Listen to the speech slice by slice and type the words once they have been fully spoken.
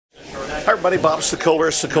everybody, Bob Sokoler,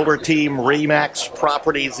 Sokoler Team, Remax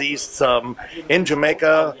Properties East, in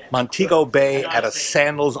Jamaica, Montego Bay at a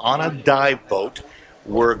Sandals on a dive boat.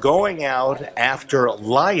 We're going out after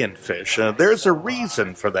lionfish. There's a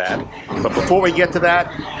reason for that. But before we get to that,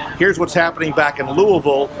 here's what's happening back in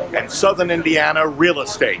Louisville and southern Indiana real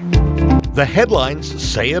estate. The headlines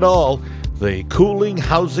say it all. The cooling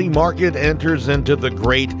housing market enters into the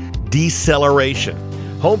great deceleration.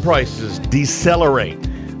 Home prices decelerate.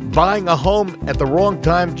 Buying a home at the wrong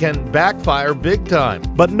time can backfire big time.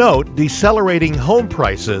 But note, decelerating home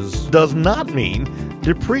prices does not mean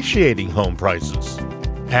depreciating home prices.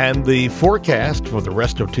 And the forecast for the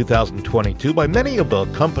rest of 2022 by many of the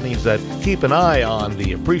companies that keep an eye on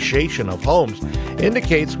the appreciation of homes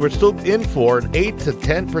indicates we're still in for an 8 to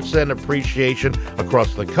 10% appreciation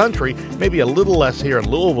across the country, maybe a little less here in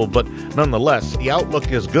Louisville, but nonetheless, the outlook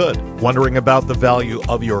is good. Wondering about the value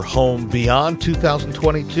of your home beyond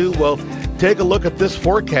 2022? Well, take a look at this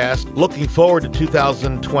forecast looking forward to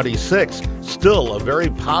 2026. Still a very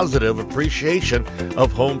positive appreciation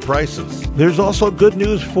of home prices. There's also good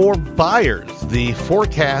news for buyers. The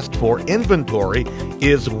forecast for inventory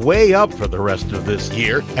is way up for the rest of this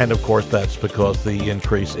year. And of course, that's because the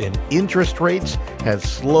increase in interest rates has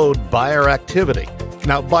slowed buyer activity.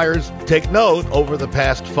 Now, buyers, take note, over the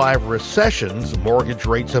past 5 recessions, mortgage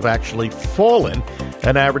rates have actually fallen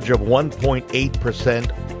an average of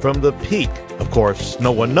 1.8% from the peak. Of course,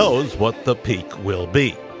 no one knows what the peak will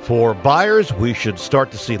be. For buyers, we should start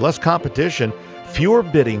to see less competition, fewer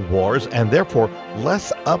bidding wars, and therefore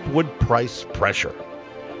less upward price pressure.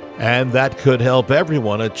 And that could help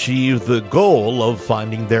everyone achieve the goal of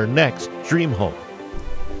finding their next dream home.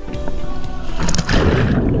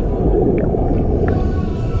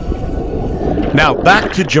 Now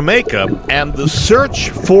back to Jamaica and the search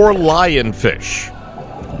for lionfish.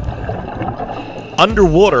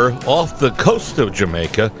 Underwater off the coast of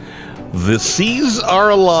Jamaica, the seas are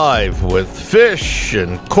alive with fish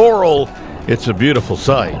and coral. It's a beautiful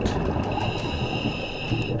sight.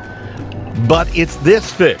 But it's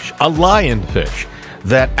this fish, a lionfish,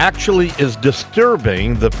 that actually is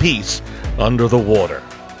disturbing the peace under the water.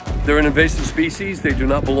 They're an invasive species. They do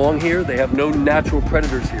not belong here. They have no natural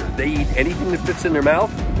predators here. They eat anything that fits in their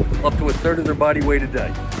mouth, up to 1/3 of their body weight a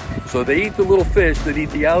day. So they eat the little fish that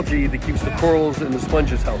eat the algae that keeps the corals and the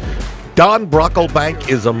sponges healthy. Don Brocklebank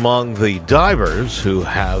is among the divers who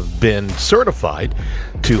have been certified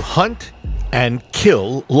to hunt and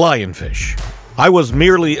kill lionfish. I was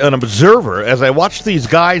merely an observer as I watched these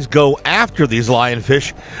guys go after these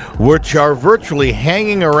lionfish, which are virtually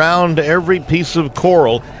hanging around every piece of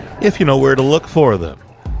coral if you know where to look for them.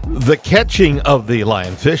 The catching of the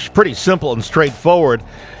lionfish, pretty simple and straightforward.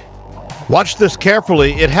 Watch this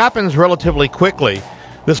carefully. It happens relatively quickly.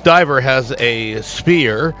 This diver has a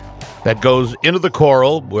spear that goes into the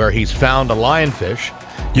coral where he's found a lionfish.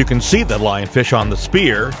 You can see the lionfish on the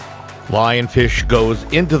spear. Lionfish goes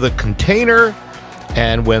into the container,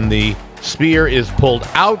 and when the spear is pulled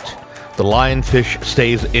out, the lionfish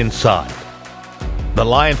stays inside. The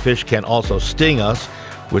lionfish can also sting us,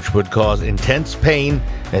 which would cause intense pain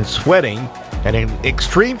and sweating, and in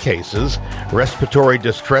extreme cases, respiratory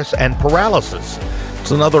distress and paralysis.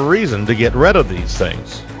 It's another reason to get rid of these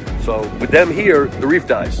things. So with them here, the reef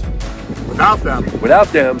dies. Without them,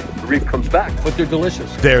 the reef comes back. But they're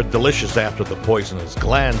delicious. They're delicious after the poisonous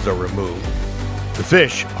glands are removed. The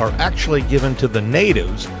fish are actually given to the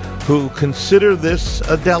natives who consider this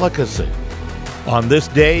a delicacy. On this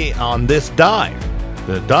day, on this dive,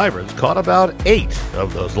 the divers caught about 8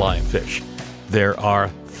 of those lionfish. There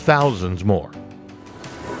are thousands more.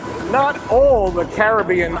 Not all the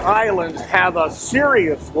Caribbean islands have a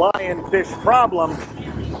serious lionfish problem,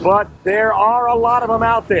 but there are a lot of them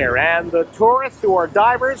out there, and the tourists who are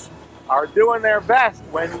divers are doing their best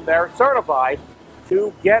when they're certified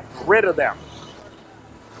to get rid of them.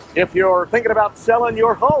 If you're thinking about selling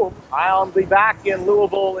your home, I'll be back in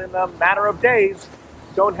Louisville in a matter of days.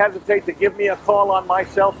 Don't hesitate to give me a call on my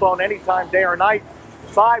cell phone anytime, day or night,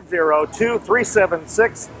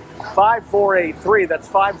 502-376-5483. That's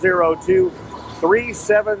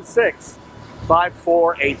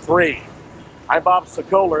 502-376-5483. I'm Bob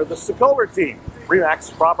Sokoler, the Sokoler Team,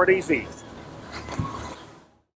 Remax Properties East.